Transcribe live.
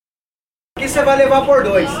que você vai levar por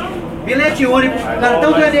 2. Bilhete único,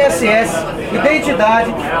 cartão do INSS,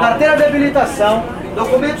 identidade, carteira de habilitação,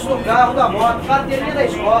 documentos do carro, da moto, carteirinha da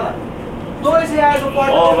escola. R$2 no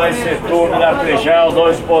porta-documentos. Ó, vai ser tudo na Trem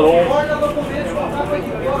 2 por 1. Porta-documentos com capa de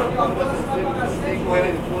couro, que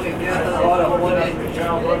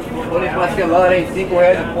Fone parcelar em R$5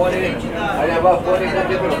 o fone, vai levar fone com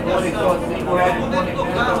microfone, só R$5 o fone.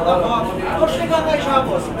 Tô chegando aí já,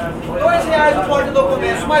 moça. R$2 no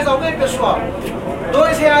porta-documentos. Mais alguém, pessoal?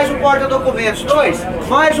 R$2 no porta-documentos. 2.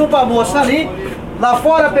 Mais um pra moça ali. Lá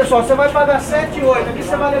fora, pessoal, você vai pagar 7,8. Aqui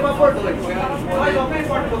você vai levar por 2. Mais alguém,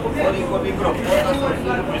 porta-documentos? Fone com microfone,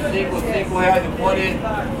 R$5 o fone.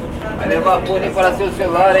 Vai levar fone para seu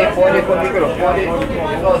celular, hein? Fone com microfone,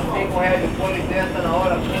 só R$5 o fone, testa na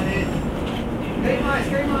hora, fone. Quem mais?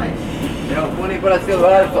 Quem mais? É o fone para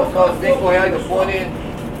celular, só R$5 o fone.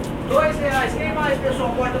 R$2. Quem mais, pessoal?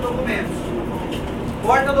 Porta-documentos.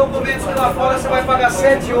 Porta-documentos que lá fora você vai pagar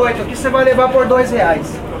 7,8. Aqui você vai levar por R$2.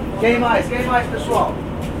 Quem mais? Quem mais, pessoal?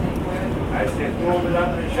 Vai ser tudo na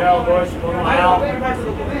Trem 2 por 1 Mais real. alguém,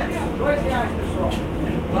 porta-documentos? R$2, pessoal.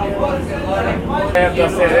 Lá fora você vai levar Da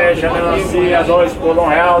cerveja, melancia, 2 por 1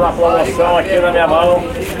 real na promoção aqui na minha mão.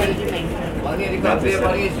 Balinha de café,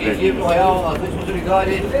 balinha de gengibre, R$1, as duas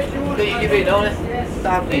possibilidades. Não tem gengibre aí não, né?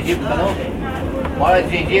 Tá com gengibre, tá não? Bala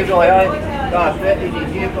de gengibre, R$1, café e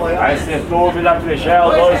gengibre, Vai R$1. ser tudo na Trem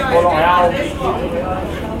 2 por 1 real.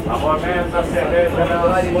 Armamento da cerveja,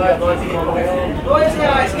 melancia, 2 por 1 real.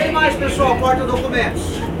 R$2. Quem mais, pessoal?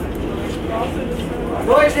 Porta-documentos.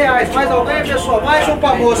 R$2. Mais alguém, pessoal? Mais um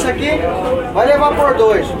pra moça aqui. Vai levar por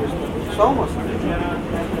 2. Só uma?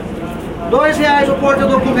 R$2 o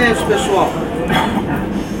porta-documentos, pessoal.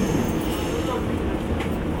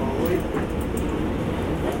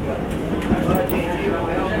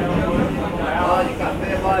 Bala de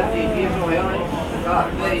café, bala de gengibre, R$1.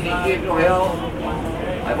 Café e gengibre, R$1.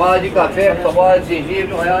 Aí bala de café, só bala de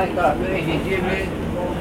gengibre, R$1. Café e gengibre.